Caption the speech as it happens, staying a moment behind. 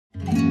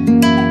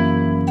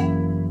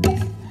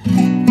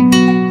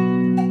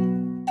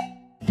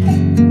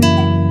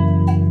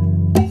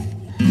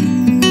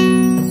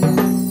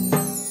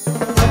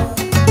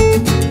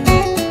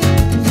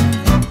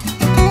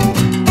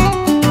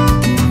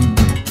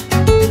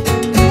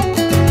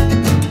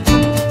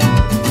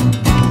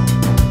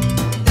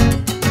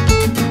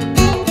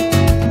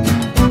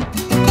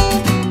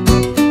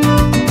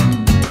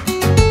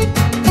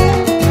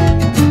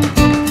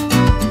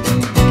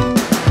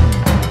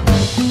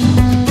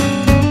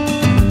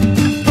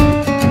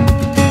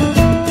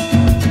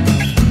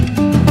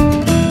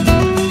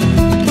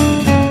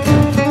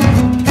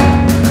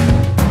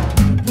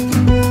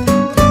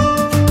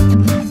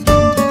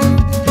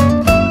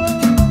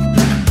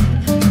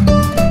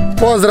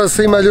Pozdrav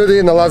svima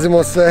ljudi,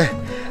 nalazimo se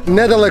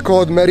nedaleko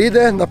od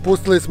Meride,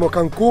 napustili smo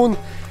Cancun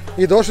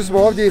i došli smo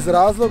ovdje iz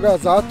razloga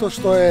zato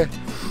što je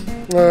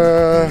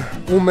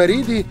u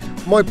Meridi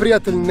moj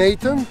prijatelj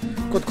Nathan,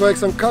 kod kojeg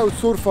sam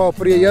surfao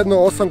prije jedno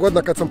 8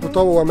 godina kad sam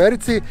putovao u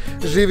Americi,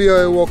 živio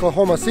je u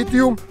Oklahoma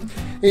Cityu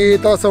i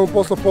tada sam mu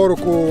poslao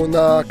poruku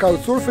na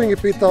couchsurfing i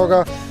pitao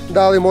ga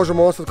da li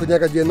možemo ostati kod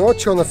njega 2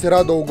 noći, on nas je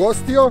rado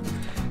ugostio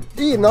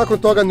i nakon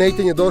toga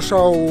Nathan je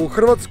došao u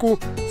Hrvatsku,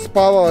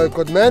 spavao je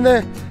kod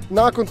mene.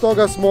 Nakon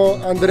toga smo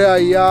Andreja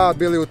i ja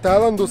bili u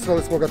Tajlandu,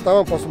 sreli smo ga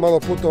tamo pa smo malo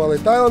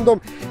putovali Tajlandom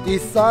i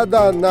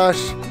sada naš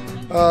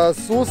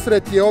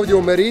susret je ovdje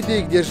u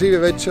Meridi gdje živi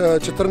već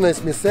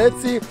 14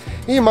 mjeseci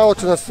i malo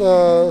će nas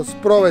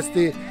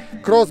sprovesti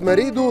kroz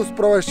Meridu,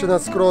 sprovest će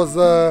nas kroz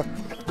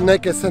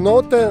neke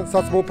cenote.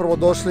 Sad smo upravo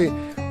došli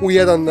u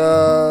jedan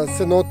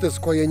cenotes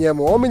koji je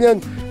njemu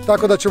omiljen,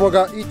 tako da ćemo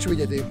ga ići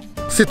vidjeti.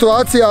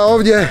 Situacija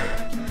ovdje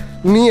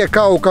nije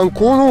kao u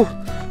Cancunu.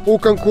 U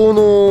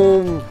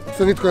Cancunu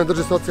se nitko ne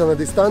drži socijalne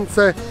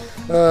distance,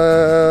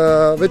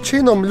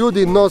 većinom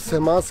ljudi nose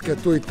maske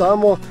tu i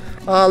tamo,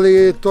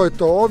 ali to je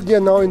to.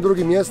 Ovdje na ovim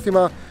drugim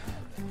mjestima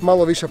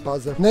malo više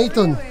paze.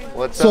 Nathan,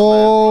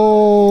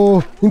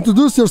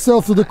 introduce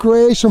yourself to the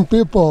Croatian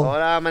people.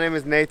 Hola, my name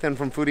is Nathan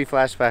from Foodie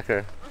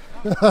Flashbacker.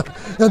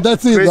 And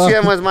that's it.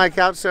 Christian was my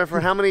couch surfer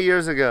how many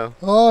years ago?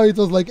 Oh, it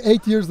was like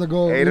 8 years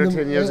ago. 8 or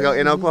 10 years ago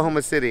in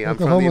Oklahoma City. I'm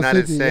from the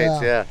United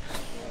States, yeah.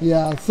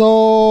 Yeah,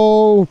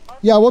 so,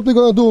 yeah, what we're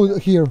gonna do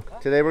here?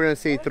 Today we're gonna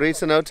see 3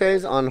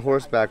 cenotes on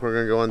horseback. We're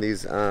gonna go on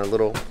these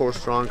little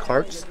horse-drawn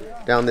carts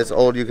down this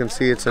old, you can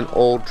see it's an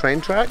old train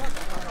track.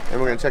 And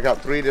we're gonna check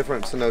out 3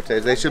 different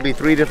cenotes. They should be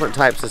 3 different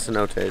types of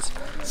cenotes.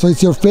 So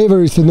it's your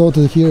favorite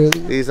cenote here?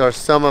 These are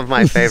some of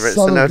my favorite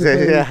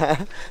cenotes, yeah.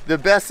 The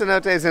best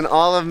cenotes in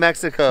all of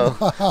Mexico.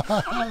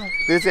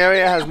 This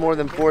area has more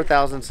than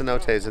 4,000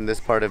 cenotes in this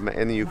part of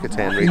in the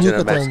Yucatan region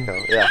of Mexico.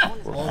 Yeah.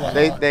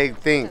 They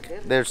think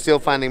they're still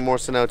finding more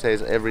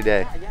cenotes every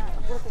day.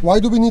 Why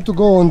do we need to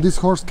go on this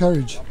horse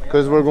carriage?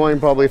 Because we're going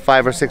probably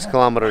 5 or 6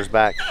 kilometers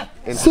back.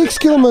 6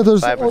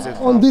 kilometers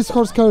on this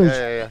horse carriage?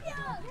 Yeah.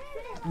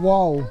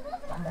 Wow.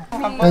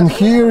 And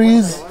here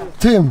is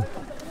Tim.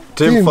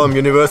 Tim from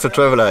Universal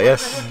Traveler,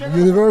 yes.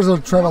 Universal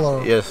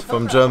Traveler. Yes,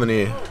 from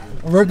Germany.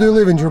 Where do you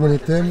live in Germany,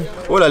 Tim?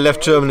 Well, I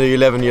left Germany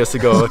 11 years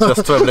ago,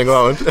 just traveling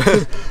around.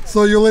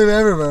 So you live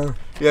everywhere?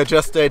 Yeah,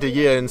 just stayed a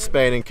year in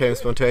Spain and came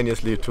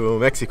spontaneously to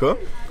Mexico.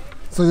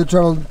 So you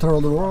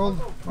travel the world?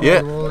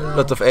 Yeah,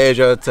 lots of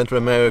Asia, Central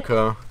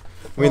America.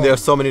 I mean, there are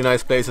so many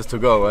nice places to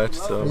go, right?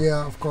 So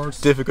yeah, of course.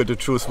 Difficult to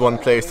choose one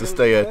place to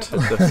stay at.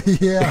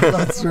 Yeah,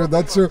 that's true,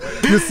 that's true.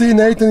 You see,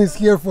 Nathan is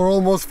here for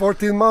almost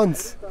 14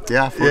 months.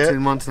 Yeah,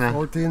 14 months now.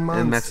 14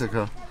 months. In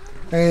Mexico.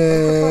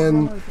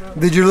 And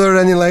did you learn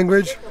any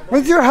language?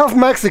 Well, you're half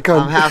Mexican.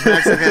 I'm half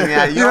Mexican,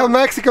 yeah. You have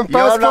Mexican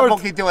passport? Yo hablo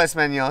poquito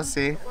español,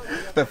 sí.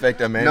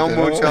 Perfectamente. No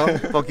mucho,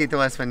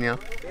 poquito español.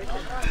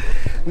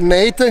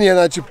 Nathan je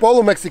znači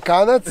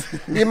polumeksikanac,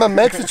 ima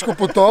meksičku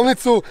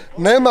putovnicu,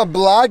 nema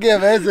blage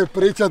veze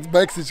pričat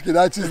meksički,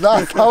 znači zna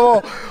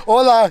samo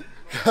hola,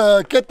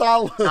 ¿qué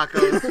tal?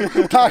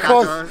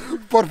 Tacos,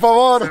 por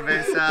favor.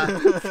 Cerveza.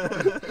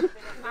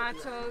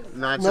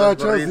 Nachos,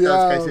 burritos,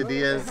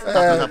 quesadillas,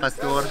 tacos al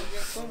pastor.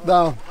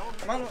 Da.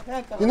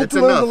 You need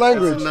to learn the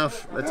language. That's enough.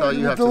 That's all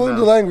you have to to learn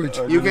know. the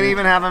language. You can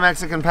even have a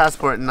Mexican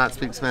passport and not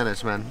speak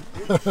Spanish, man.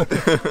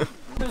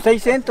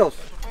 600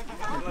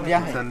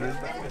 viaje.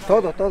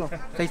 Todo.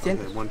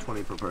 600.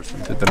 120 per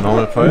person. Is it the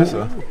normal price?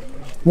 Or?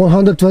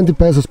 120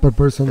 pesos per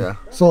person. Yeah.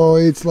 So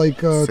it's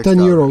like 10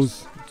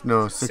 euros.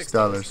 No,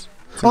 $6.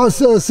 Oh,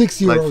 so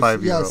 6 euros. Like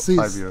 5 yeah, euros.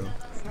 5 euros.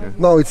 Yeah.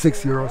 No, it's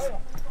 6 euros.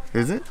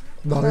 Is it?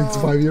 No, it's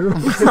 5 euros.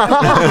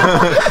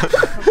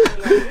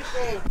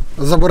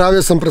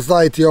 Zaboravio sam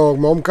predstaviti ovog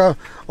momka.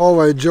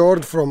 Ovo je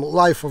George from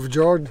Life of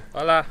George.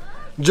 Hola.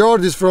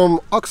 George is from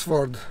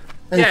Oxford.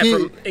 And yeah,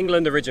 from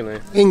England originally.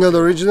 England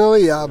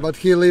originally, yeah, but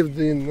he lived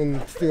in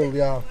still,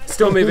 yeah.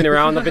 Still moving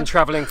around. I've been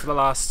traveling for the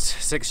last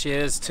 6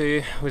 years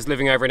too. Was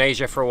living over in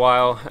Asia for a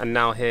while and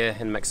now here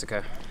in Mexico.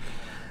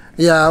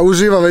 Ja,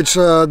 uživa već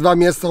 2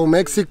 mjesta u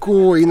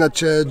Meksiku,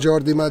 inače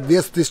George ima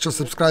 200.000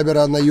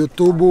 subscribera na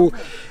YouTube-u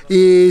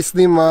i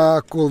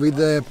snima cool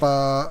videe,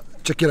 pa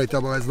čekirajte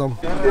obavezno.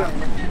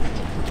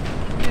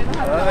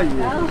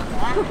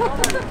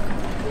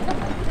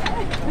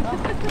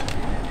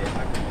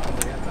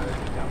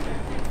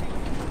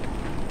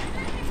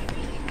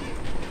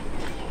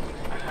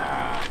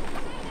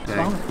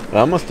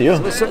 Vamos, tío.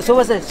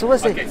 Súbase.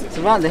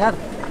 Se va a dejar.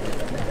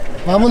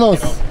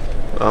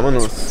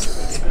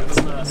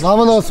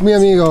 Vámonos, mi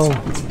amigo.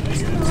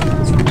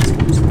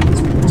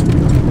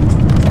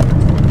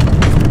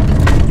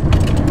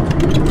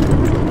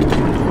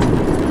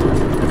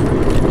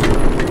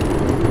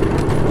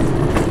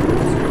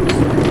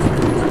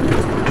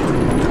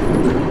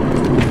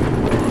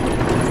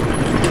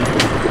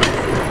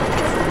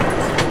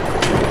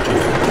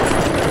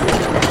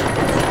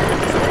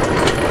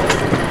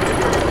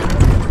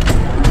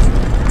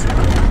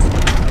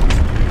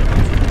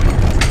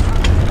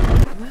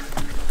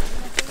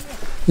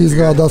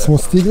 Izgleda da smo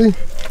stigli.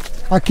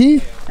 Aki?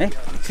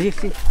 Sí,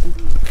 sí.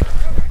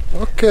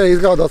 Ok,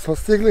 izgleda da smo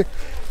stigli.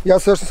 Ja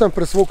se još nisam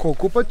presvukao u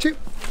kupači.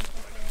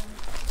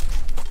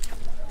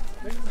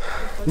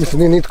 Mislim,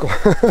 nije nitko.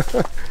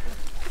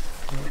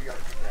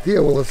 Gdje je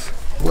ulaz?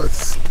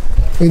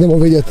 Idemo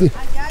vidjeti.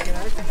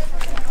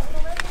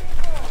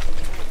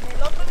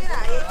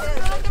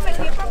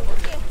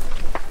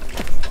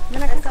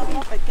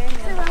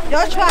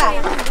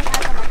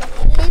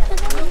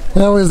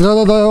 Evo,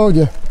 izgleda da je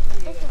ovdje.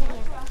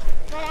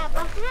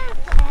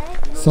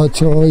 Sad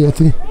ćemo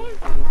vidjeti.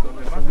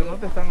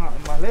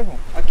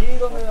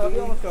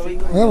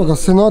 Evo ga,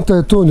 cenote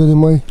je tu, ljudi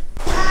moji.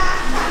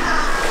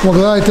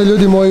 Pogledajte,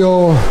 ljudi moji,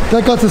 ovo.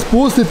 Tek kad se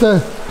spustite,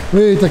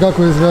 vidite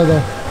kako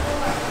izgleda.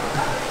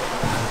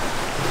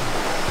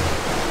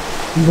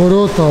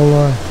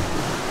 Brutalno je.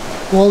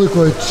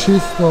 Koliko je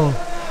čisto.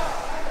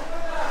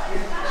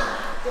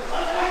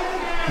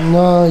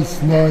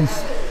 Nice, nice.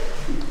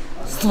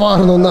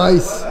 Stvarno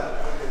nice.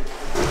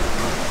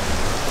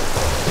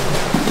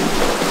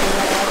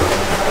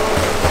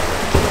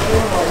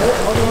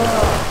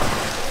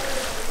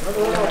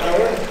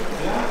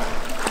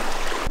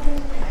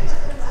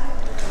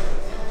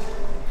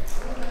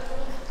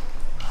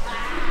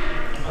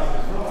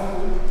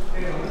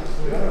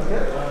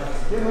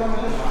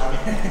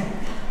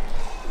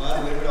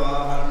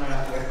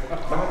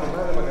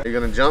 You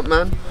gonna jump,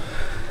 man?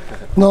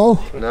 No,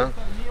 No?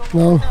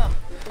 no.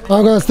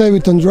 I'm gonna stay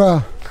with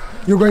Andrea.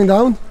 You going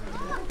down?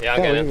 Yeah, I'm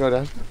You going can in. go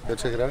down. Go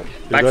check it out.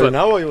 Backflip.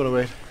 Now or you want to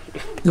wait?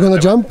 You gonna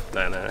jump?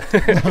 No, no.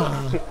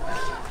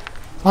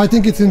 I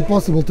think it's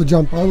impossible to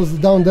jump. I was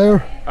down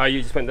there. Oh,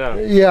 you just went down?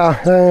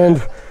 Yeah,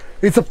 and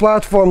it's a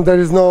platform. There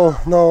is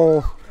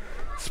no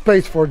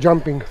space for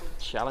jumping.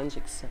 Challenge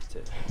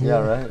accepted. Yeah,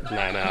 right.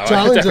 No, no. I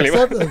Challenge definitely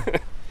won't.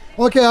 accepted.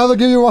 Okay, I will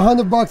give you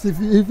 $100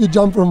 if you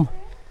jump from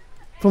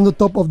the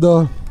top of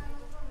the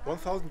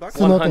 1,000 bucks?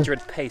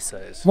 100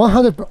 pesos.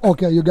 100.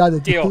 Okay, you got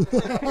it. Deal.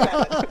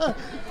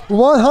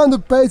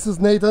 100 pesos,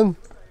 Nathan.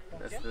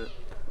 That's the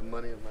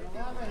money of my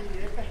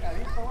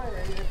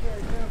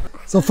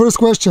So first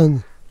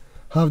question,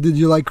 how did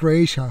you like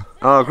Croatia?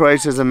 Oh,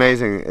 Croatia's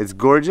amazing. It's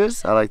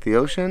gorgeous. I like the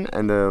ocean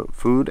and the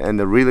food and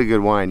the really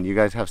good wine. You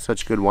guys have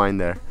such good wine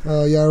there.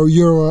 Yeah,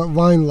 you're a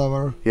wine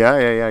lover.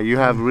 Yeah. You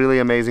have really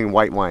amazing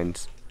white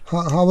wines.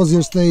 How was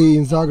your stay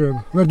in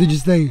Zagreb? Where did you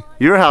stay?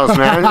 Your house,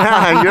 man.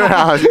 Yeah, your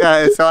house.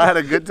 Yeah, so I had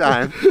a good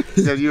time.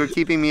 So you were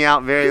keeping me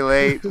out very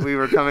late. We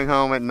were coming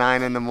home at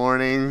 9 in the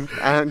morning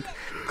and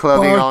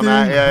clubbing all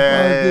night.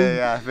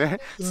 Yeah.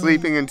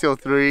 Sleeping until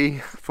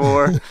 3,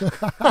 4.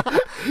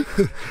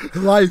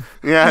 Life.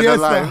 Yeah, Fiesta. the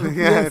life.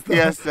 Yeah,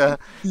 Fiesta.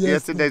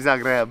 Fiesta de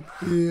Zagreb.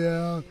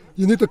 Yeah,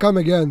 you need to come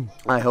again.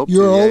 I hope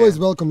You're to. always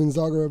welcome in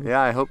Zagreb.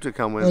 Yeah, I hope to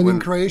come And in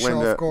Croatia,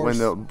 when of course. when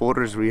the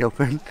borders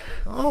reopen.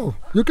 Oh,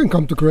 you can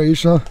come to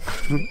Croatia.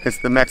 It's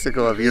the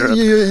Mexico of Europe.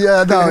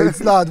 Yeah, no,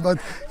 it's not, but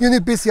you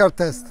need PCR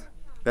test.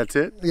 That's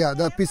it? Yeah,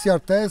 the PCR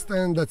test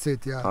and that's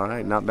it, yeah. All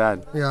right, not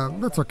bad. Yeah,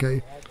 that's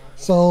okay.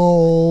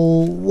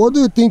 So, what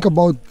do you think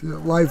about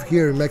life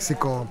here in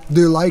Mexico?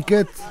 Do you like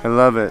it? I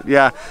love it.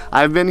 Yeah,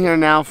 I've been here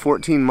now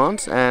 14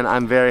 months and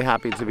I'm very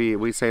happy to be,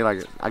 we say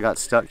like I got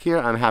stuck here,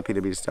 I'm happy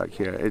to be stuck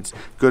here. It's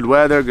good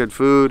weather, good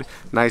food,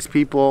 nice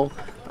people,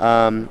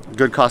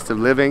 good cost of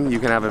living. You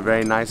can have a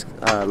very nice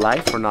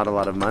life for not a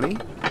lot of money.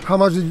 How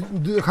much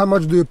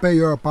do you pay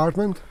your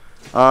apartment?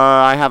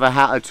 I have a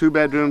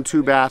 2-bedroom,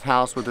 2-bath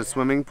house with a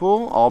swimming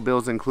pool, all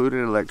bills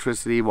included,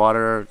 electricity,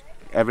 water,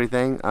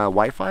 everything,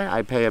 Wi-Fi.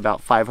 I pay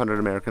about $500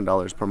 American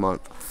per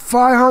month.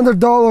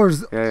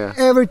 $500. Yeah.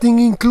 Everything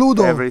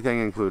included. Everything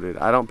included.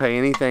 I don't pay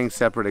anything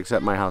separate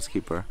except my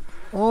housekeeper.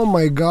 Oh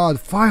my God,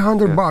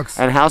 $500.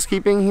 And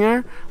housekeeping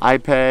here, I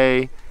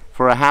pay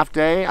for a half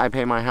day. I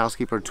pay my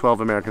housekeeper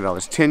 $12 American,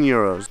 10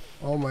 euros.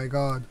 Oh my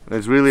God.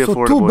 It's really So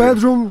affordable.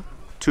 2-bedroom,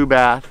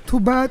 2-bath.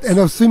 2-bath, and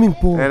a swimming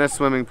pool. And a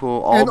swimming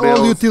pool. All and bills,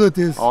 all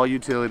utilities. All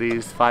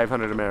utilities.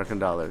 $500 American.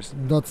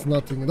 That's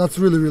nothing. That's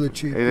really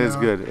cheap. It is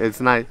good.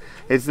 It's nice.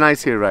 It's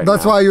nice here right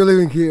That's now. why you're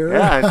living here.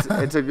 Yeah,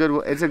 it's a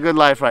good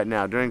life right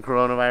now. During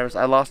coronavirus,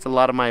 I lost a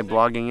lot of my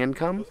blogging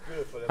income.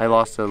 I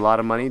lost a lot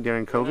of money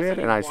during COVID,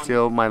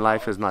 and my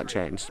life has not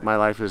changed. My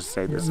life has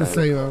stayed the same. The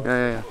same.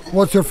 Yeah.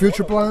 What's your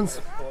future plans?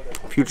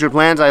 Future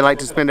plans, I like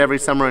to spend every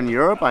summer in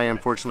Europe. I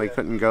unfortunately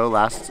couldn't go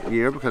last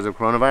year because of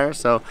coronavirus,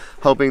 so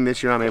hoping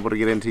this year I'm able to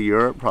get into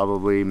Europe,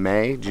 probably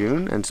May,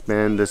 June, and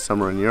spend this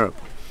summer in Europe.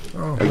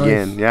 Oh,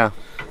 again, nice. yeah.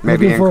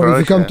 Maybe Looking in forward.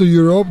 Croatia. If you come to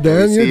Europe,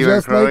 then See you you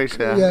just in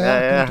Croatia. like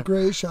Yeah. come to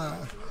Croatia.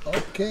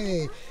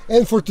 Okay.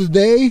 And for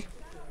today,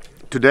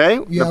 Today,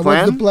 yeah, the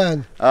plan? what's the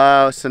plan?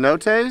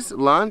 Cenotes,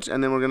 lunch,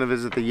 and then we're going to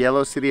visit the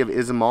yellow city of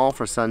Izvori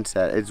for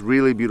sunset. It's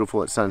really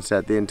beautiful at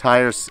sunset. The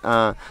entire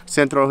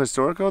Centro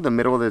Historico, the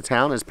middle of the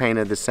town, is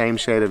painted the same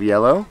shade of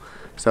yellow.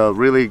 So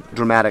really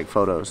dramatic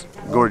photos.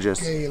 Gorgeous.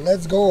 Okay,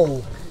 let's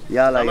go.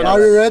 Yalla, Are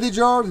you ready,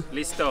 George?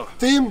 Listo.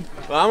 Team?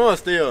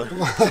 Vamos, tío.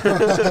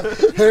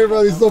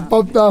 Everybody's so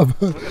pumped up.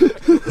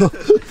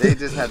 They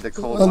just had the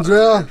cold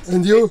Andrea,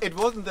 and you? It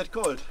wasn't that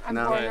cold.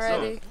 No.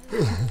 Ready?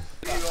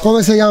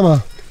 ¿Cómo se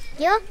llama?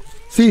 ¿Yo?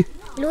 Sí.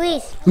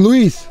 Luis.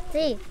 Luis.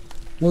 Sí.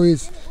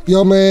 Luis.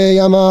 Yo me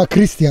llamo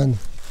Cristian.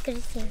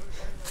 Cristian.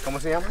 ¿Cómo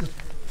se llama?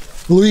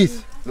 Luis.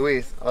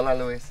 Luis. Hola,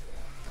 Luis.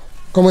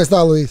 ¿Cómo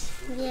está, Luis?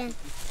 Bien.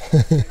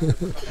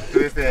 ¿Tú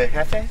eres el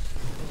jefe?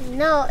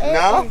 No, es...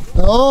 ¿No?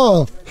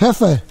 Oh,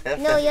 jefe.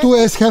 No, yo... Tú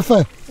eres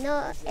jefe.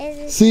 No,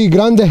 es... Sí,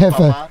 grande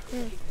jefe. ¿Papá?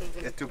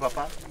 ¿Es tu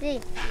papá? Sí.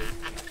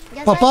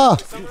 Yo Papá,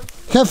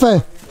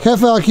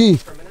 jefe aquí.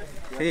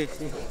 Sí,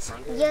 sí.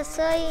 Yo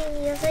soy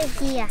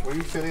guía. Were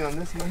you sitting on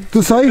this one?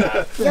 ¿Tú soy?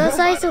 Yo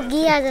soy su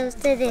guía de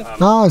ustedes.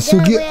 Ah, su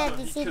Yo le voy guía. a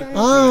decir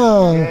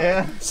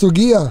dónde Su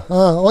guija.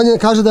 On je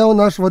kaže da je on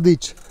naš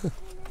vodič.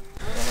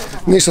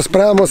 Ništa,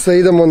 spremamo se,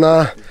 idemo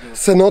na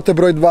cenote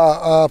broj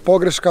 2.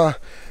 Pogreška,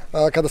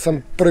 kada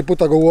sam prvi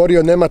puta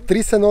govorio, nema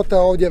 3 cenote, a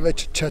ovdje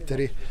već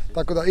 4.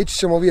 Tako da ići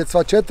ćemo vidjeti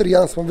sva 4,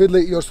 jedan smo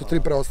vidjeli i još su 3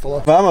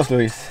 preostalo. Vamos,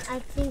 Luis. Al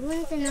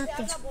segundo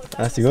cenote.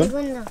 ¿Ah, seguro?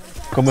 Segundo.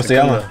 ¿Cómo se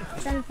llama?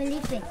 San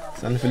Felipe.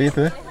 San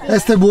Felipe.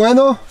 Este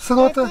bueno,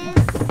 cenote?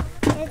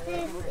 Este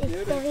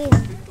es bien.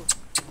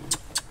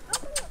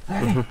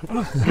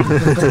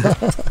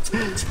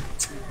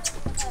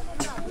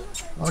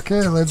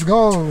 Okay, let's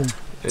go.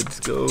 Let's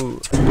go.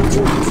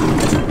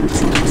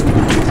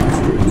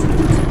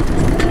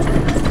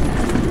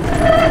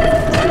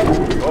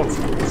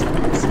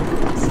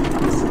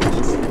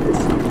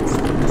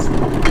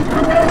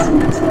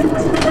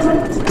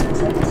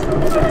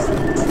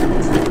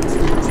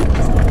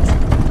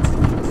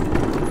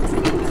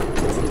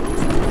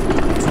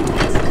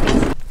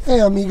 Hey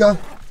amiga,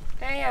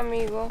 Hey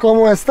amigo,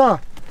 ¿cómo está?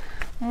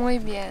 muy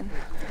bien.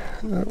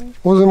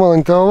 Uzmi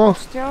molim te ovo.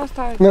 Što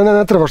ostaviti?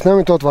 Ne trebaš,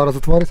 nemoj to otvarati,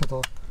 zatvori se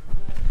to.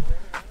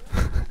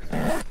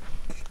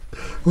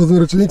 Uzmi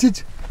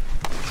ručničić.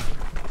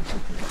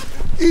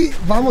 I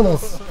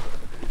vamonos.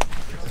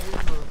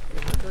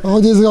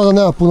 Ovdje izgleda da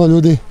nema puno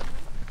ljudi.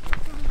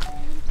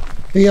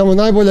 I imamo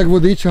najboljeg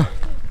vodiča,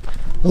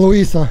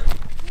 Luisa.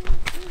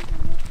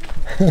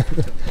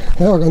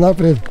 Evo ga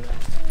naprijed,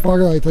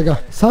 pogledajte ga,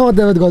 samo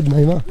 9 godina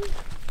ima.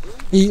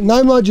 I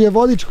najmlađi je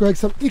vodič kojeg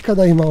sam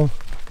ikada imao.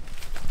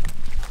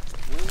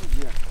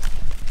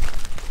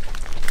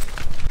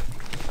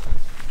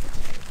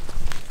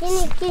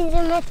 Tiene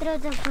 15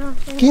 metros de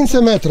profundidad.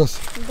 15 metros.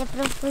 De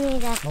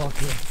profundidad.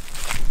 Ok.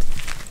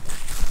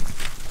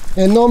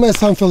 El nome es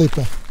San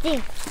Felipe.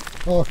 Sí.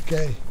 Ok.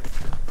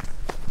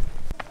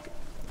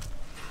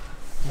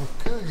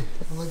 Ok,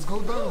 let's go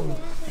down.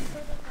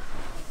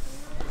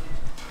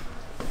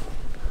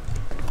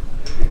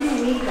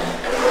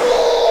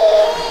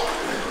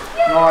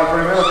 No, el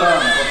primero está.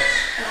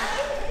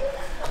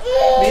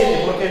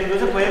 Mire, porque no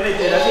se puede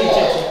meter así,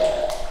 cheche.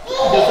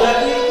 Yo estoy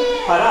aquí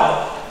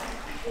parado.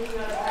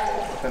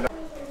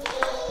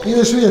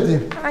 Ideš vidjeti?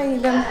 A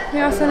idem,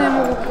 ja se ne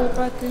mogu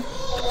kupati.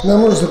 Ne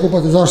možeš se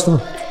kupati, zašto?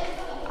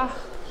 Ah.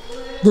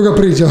 Duga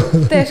priča.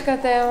 Teška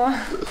tema.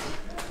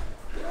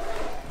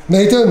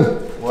 Nathan,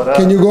 What up?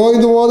 can you go in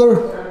the water?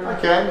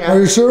 I can, yeah. Are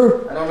you sure?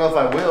 I don't know if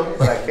I will,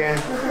 but I can.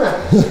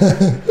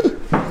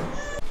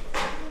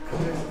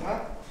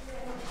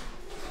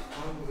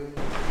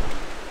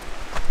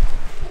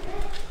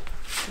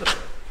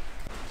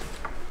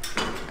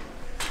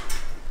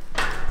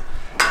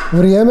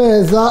 Vrijeme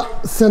je za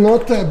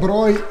cenote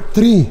broj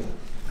 3.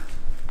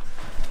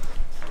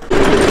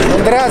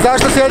 Andreja,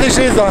 zašto sjediš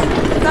iza?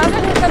 Zato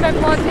što ste me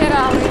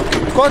potjerali.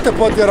 Ko te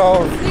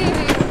potjerao? Svi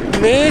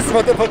vi.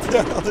 Nismo te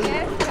potjerali.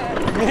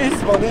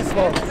 Jeste.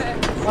 Nismo.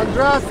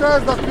 Andrea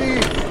says that we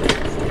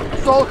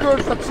told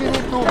her that she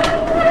need to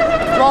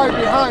drive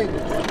behind.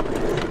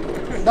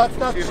 That's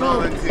not She true.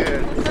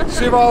 volunteered.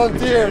 She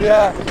volunteered,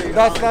 yeah.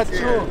 That's not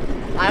true.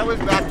 I was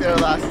back there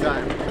last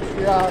time.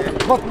 Yeah,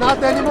 but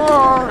not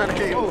anymore.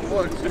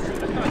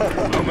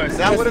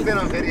 That would have been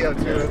on video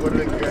too. It would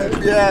have been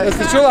good.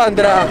 Jesi čula,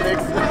 Andrea?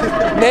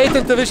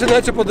 Nathan te više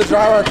neće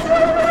podržavat.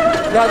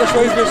 Ja da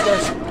što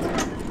izmišljaš.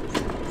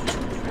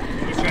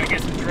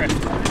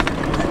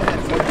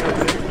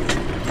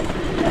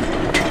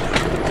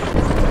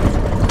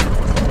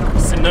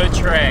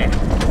 Cenote.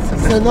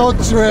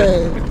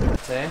 Cenote.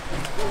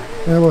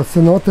 Evo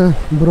cenote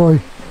broj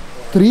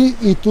 3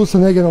 i tu se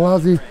negdje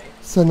nalazi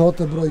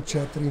cenote broj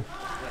 4.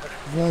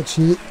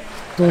 Znači,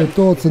 to je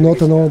to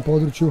cenote na ovom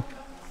području.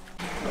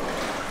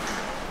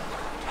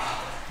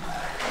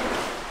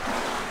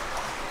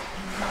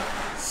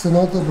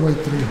 Cenote broj 3.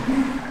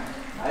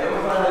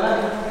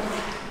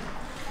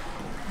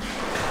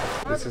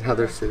 This is how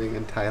they're sitting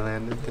in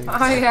Thailand and things.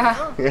 Oh yeah.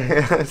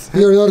 Yes.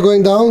 You're not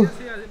going down?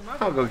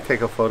 I'll go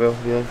take a photo,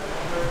 yeah.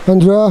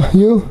 Andrea,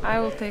 you? I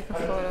will take a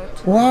photo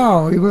too.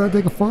 Wow, you're gonna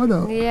take a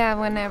photo. Yeah,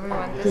 when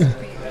everyone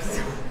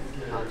disappears.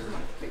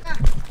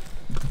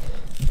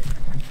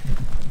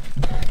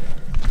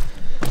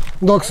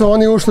 Dok su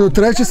oni ušli u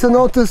treći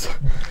cenotes,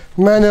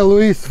 mene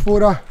Luis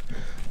fura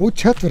u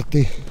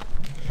četvrti.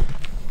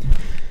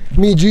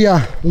 Mi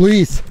Gia,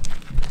 Luis.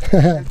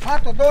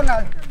 Pato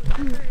Donald.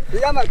 Se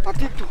llama el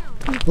patito.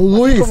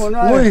 Luis,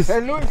 Luis,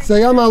 Luis. se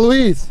llama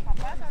Luis.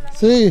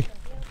 Sí.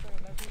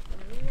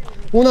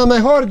 Una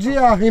mejor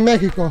Gia en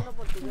México.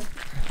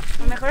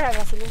 Mejor era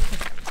brasileño.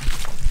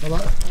 Hola.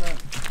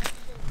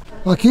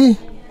 Aquí?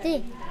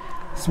 Sí.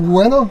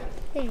 Bueno?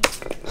 Sí.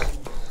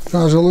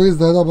 Kaže Luis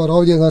da je dobar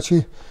ovdje,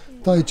 znači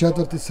taj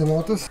četvrti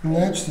cenotes.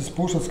 Neću se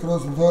spuštati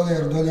skroz dolje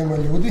jer dolje ima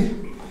ljudi.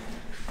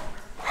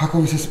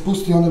 Ako bi se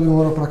spustio onda bi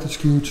morao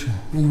praktički ući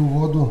i u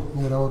vodu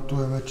jer evo tu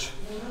je već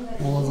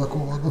ulazak u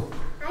vodu.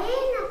 Hay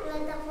una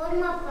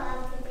plataforma para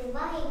que te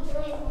bajes y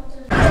pruebes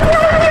otros.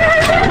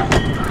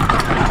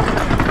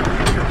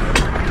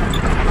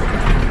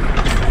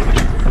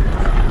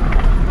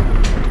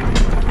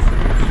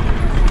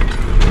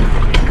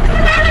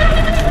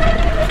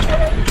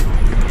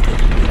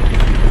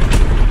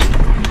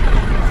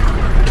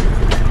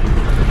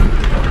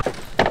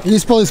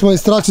 Ispali smo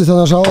iz tračnice,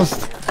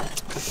 nažalost.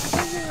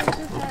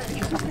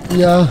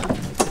 Ja.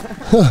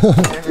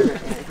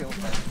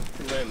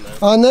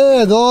 A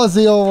ne,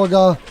 dolazi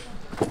ovoga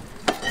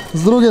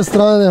s druge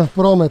strane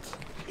promet.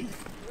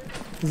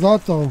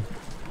 Zato.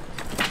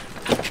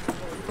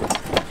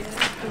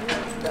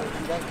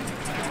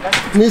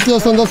 Mislio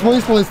sam da smo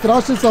ispali iz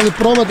tračnice, ali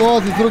promet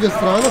dolazi s druge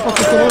strane, pa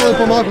smo se morali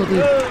pomaknuti.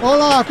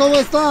 Hola, ¿cómo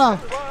está?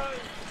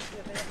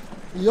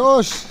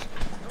 Još.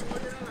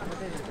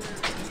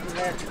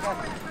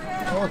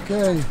 Ok.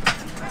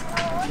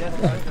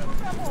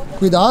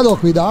 Cuidado,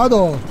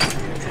 cuidado.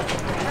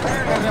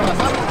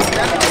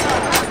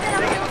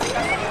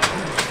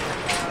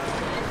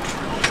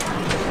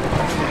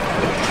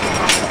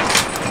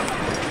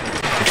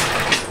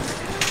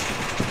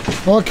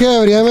 Ok,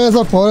 vrijeme je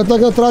za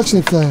povratak na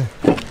tračnice.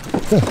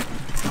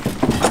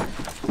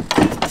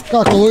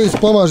 Kako Luis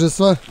pomaže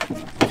sve.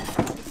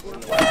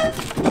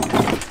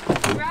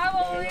 Bravo,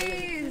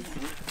 Luis!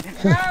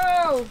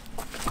 Bravo!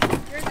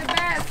 You're the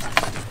best!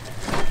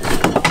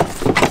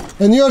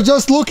 And you're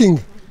just looking.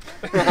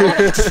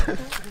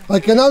 I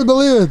cannot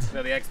believe it.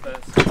 They're the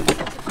experts.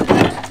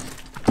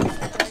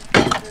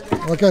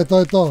 Ok, to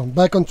je to.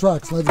 Back on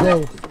tracks, let's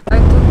go. I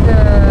took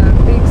the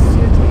big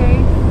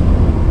suitcase,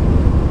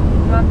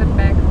 not the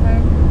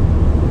backpack.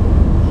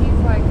 He's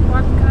like,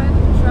 what kind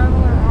of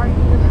traveler are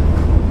you?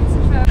 He's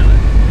a traveler.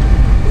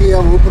 I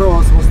evo,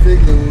 upravo smo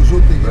stigli u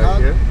žuti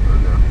grad.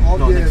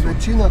 Ovdje je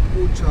većina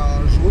kuća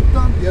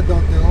žuta. Jedna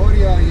od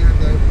teorija je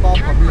da je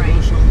papa bio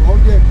došao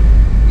ovdje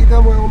i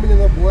da mu je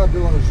omiljena boja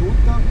bila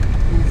žuta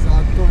i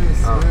zato je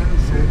sve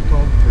žuto.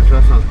 This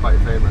restaurant is quite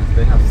famous.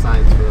 They have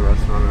signs for the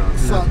restaurant around.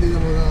 Sad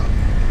idemo na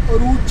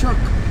ručak,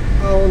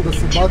 a onda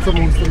se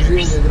bacamo u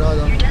istraživanje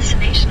grada.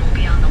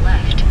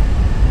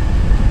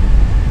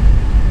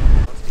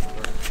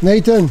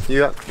 Nathan,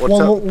 Yeah,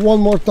 what's up?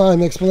 one more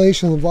time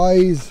explanation.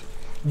 Why is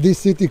this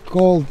city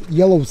called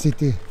Yellow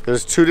City?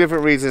 There's two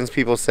different reasons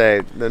people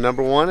say. The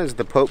number one is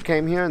the Pope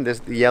came here, and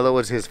this yellow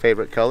was his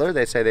favorite color.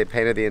 They say they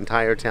painted the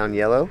entire town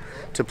yellow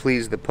to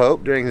please the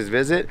Pope during his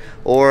visit.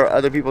 Or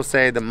other people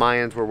say the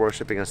Mayans were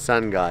worshipping a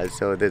sun god,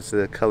 so it's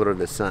the color of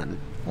the sun.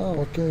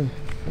 Oh, okay,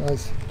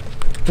 nice.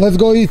 Let's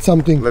go eat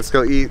something. Let's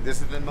go eat. This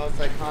is the most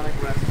iconic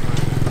restaurant.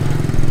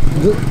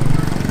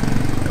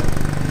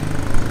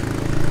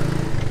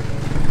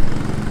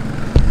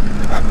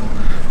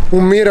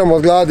 Umiramo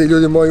od gladi,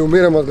 ljudi moji,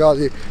 umiramo od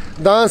gladi.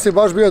 Danas je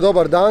baš bio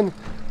dobar dan.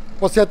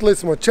 Posjetili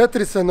smo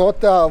 4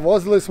 cenota,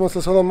 vozili smo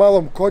se s onom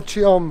malom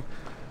kočijom.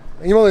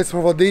 Imali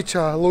smo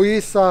vodiča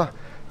Luisa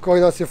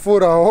koji nas je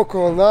furao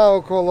okolo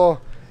naokolo.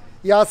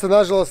 Ja se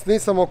nažalost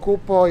nisam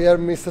okupao jer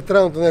mi se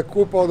trenutno ne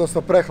kupao,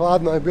 odnosno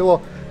prehladno je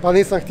bilo pa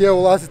nisam htio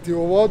ulaziti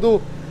u vodu.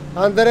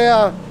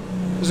 Andreja,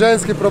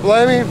 ženski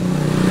problemi.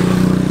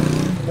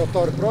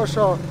 Motor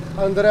prošao.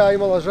 Andreja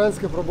imala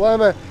ženske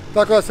probleme,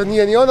 tako da se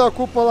nije ni ona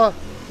okupala.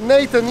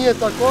 Nathan nije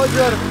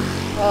također,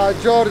 a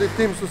Jordi i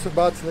Tim su se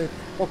bacili.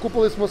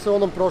 Okupili smo se u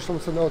onom prošlom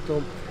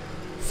cenotu.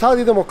 Sad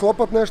idemo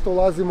klopat nešto,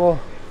 ulazimo,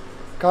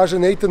 kaže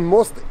Nathan,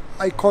 most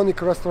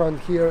iconic restaurant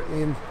here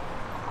in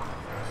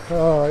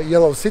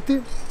Yellow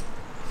City.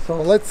 So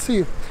let's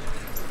see.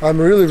 I'm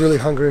really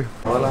hungry.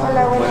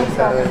 Hola, buenas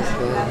tardes.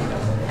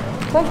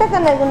 ¿Cuenta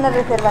con alguna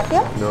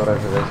reservación? No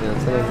reservación.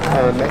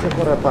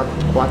 México para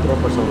 4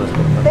 personas.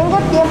 Tengo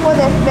tiempo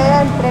de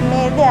espera entre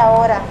media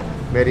hora.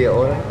 Media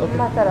hora? Okay.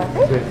 Más tarde.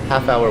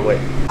 Half hour wait.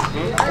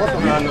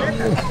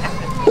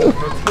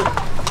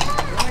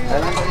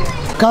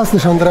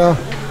 Kasniš, Andreja? Ah,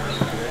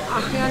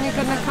 ja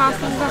nikad ne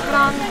kasnim za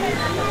hranu.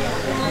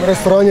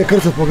 Restoran je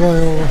krcat,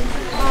 pogledaj ovo.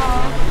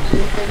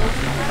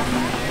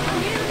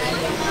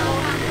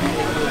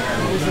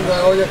 Mislim da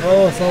je ovdje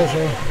hrana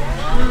savršena.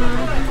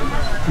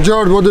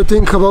 George, what do you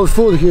think about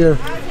food here?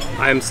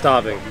 I am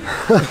starving.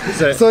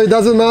 So it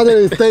doesn't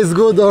matter if it tastes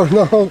good or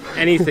no.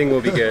 Anything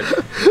will be good.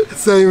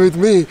 Same with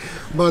me,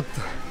 but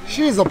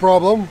she's a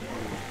problem.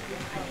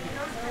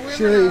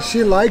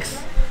 She likes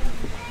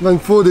when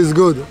food is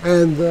good,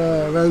 and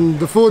when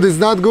the food is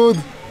not good,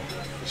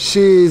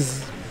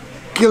 she's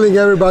killing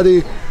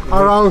everybody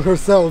around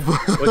herself.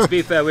 Well, to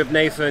be fair, with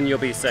Nathan, you'll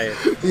be safe.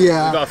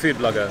 Yeah. We've got a food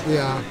blogger.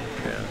 Yeah.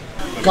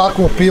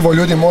 Kakvo pivo,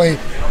 ljudi moji.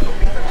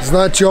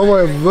 Znači, ovo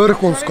je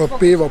vrhunsko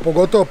pivo,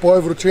 pogotovo po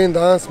ovoj vrućini.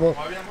 Danas smo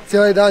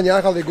cijeli dan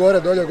jahali gore,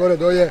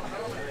 dolje.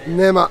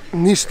 Nema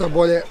ništa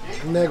bolje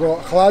nego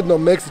hladno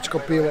meksičko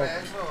pivo.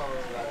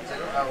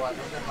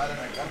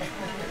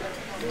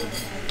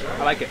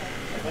 I like it.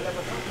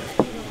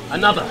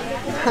 Another.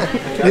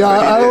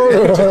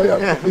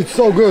 Yeah, it's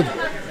so good.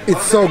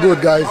 It's so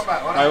good, guys.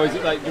 I always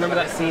like. Remember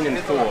that scene in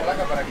Thor,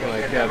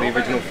 like the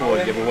original Thor.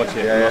 Did you ever watch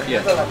it?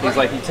 Yeah. He's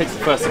like, he takes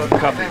the first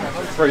cup and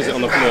throws it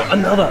on the floor.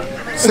 Another.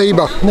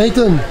 Seba.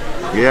 Nathan,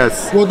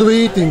 Yes. what are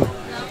we eating?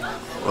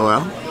 Oh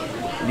well.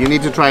 You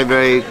need to try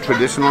very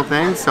traditional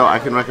things, so I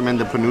can recommend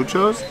the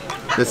panuchos,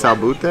 the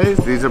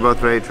salbutes. These are both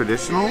very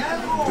traditional.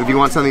 If you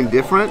want something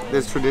different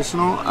that's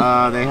traditional,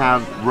 they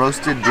have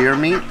roasted deer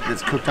meat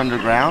that's cooked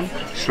underground,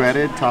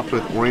 shredded, topped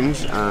with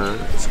orange.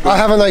 I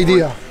have an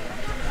idea.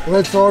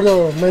 Let's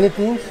order many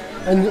things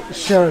and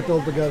share it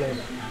all together.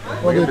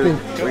 What do you think?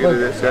 We can do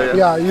this,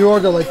 Yeah, you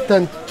order like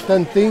 10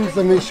 things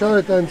and we share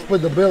it and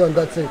split the bill and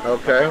that's it.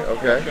 Okay.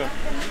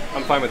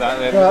 I'm fine with that.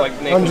 Like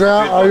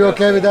Andrea, are you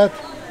okay with that?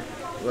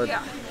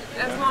 Yeah,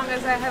 as long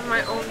as I have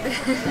my own dish.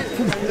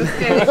 Just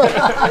kidding.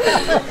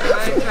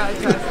 I try.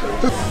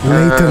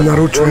 Nathan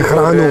naručuje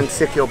hranu.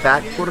 Secchio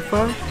back,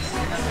 porfa.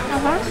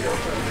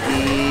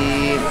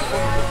 Y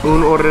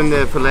un orden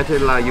de filete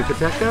la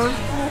yucateca.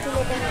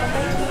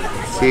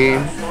 Sí.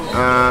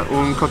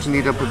 Un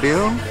cochinito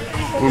pibil.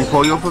 Un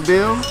pollo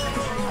pibil.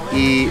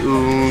 I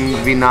un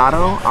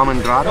vinado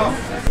almendrado.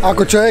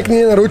 Ako čovjek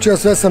nije naručio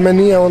sve sa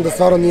menija, onda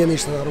stvarno nije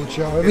ništa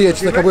naručio. Vidjet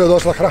ćete kad bude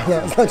došla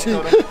hrana. Znači,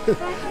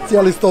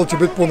 cijeli stol će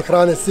biti pun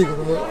hrane,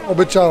 sigurno,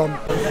 obećavam.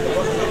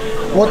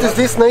 What is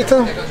this,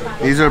 Nathan?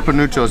 These are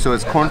panuchos, so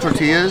it's corn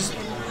tortillas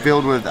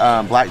filled with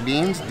black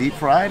beans, deep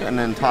fried, and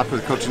then topped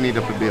with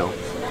cochinita pibil.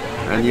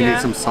 And you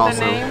need some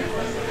salsa.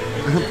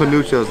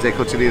 Panuchos de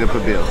cochinita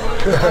pibil.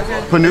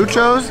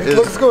 Panuchos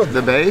is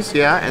the base,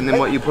 yeah, and then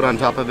what you put on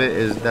top of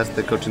it that's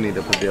the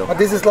cochinita pibil. But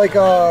this is like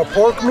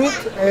pork meat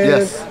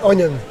and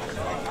onion.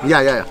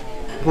 Yeah.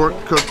 Pork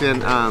cooked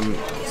in,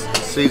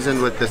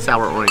 seasoned with the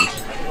sour orange.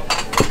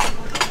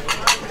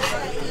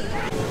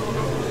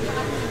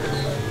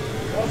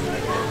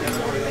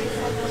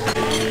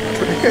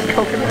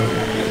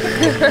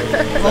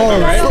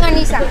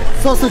 Longaniza.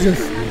 Sausages.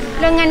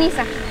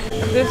 Longaniza.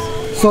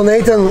 So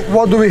Nathan,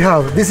 what do we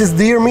have? This is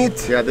deer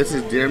meat? Yeah, this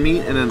is deer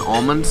meat in an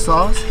almond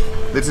sauce.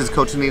 This is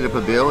cochinita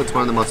pibil. It's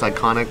one of the most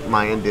iconic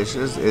Mayan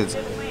dishes. It's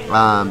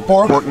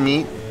pork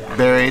meat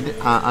buried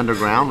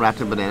underground,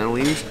 wrapped in banana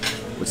leaves,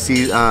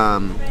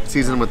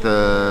 seasoned with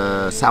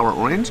the sour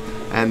orange.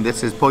 And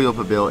this is pollo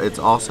pibil. It's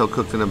also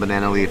cooked in a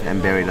banana leaf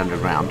and buried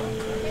underground.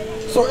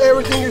 So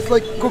everything is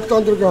like cooked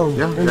underground?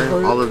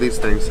 Yeah, all of these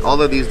things.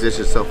 All of these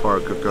dishes so far are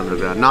cooked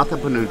underground. Not the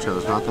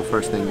panuchos, not the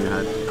first thing you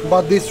had.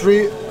 But these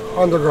three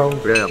underground?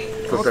 Yeah,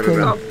 cooked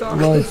underground.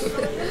 Nice.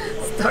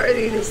 Start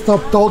eating.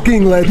 Stop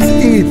talking, let's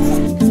eat.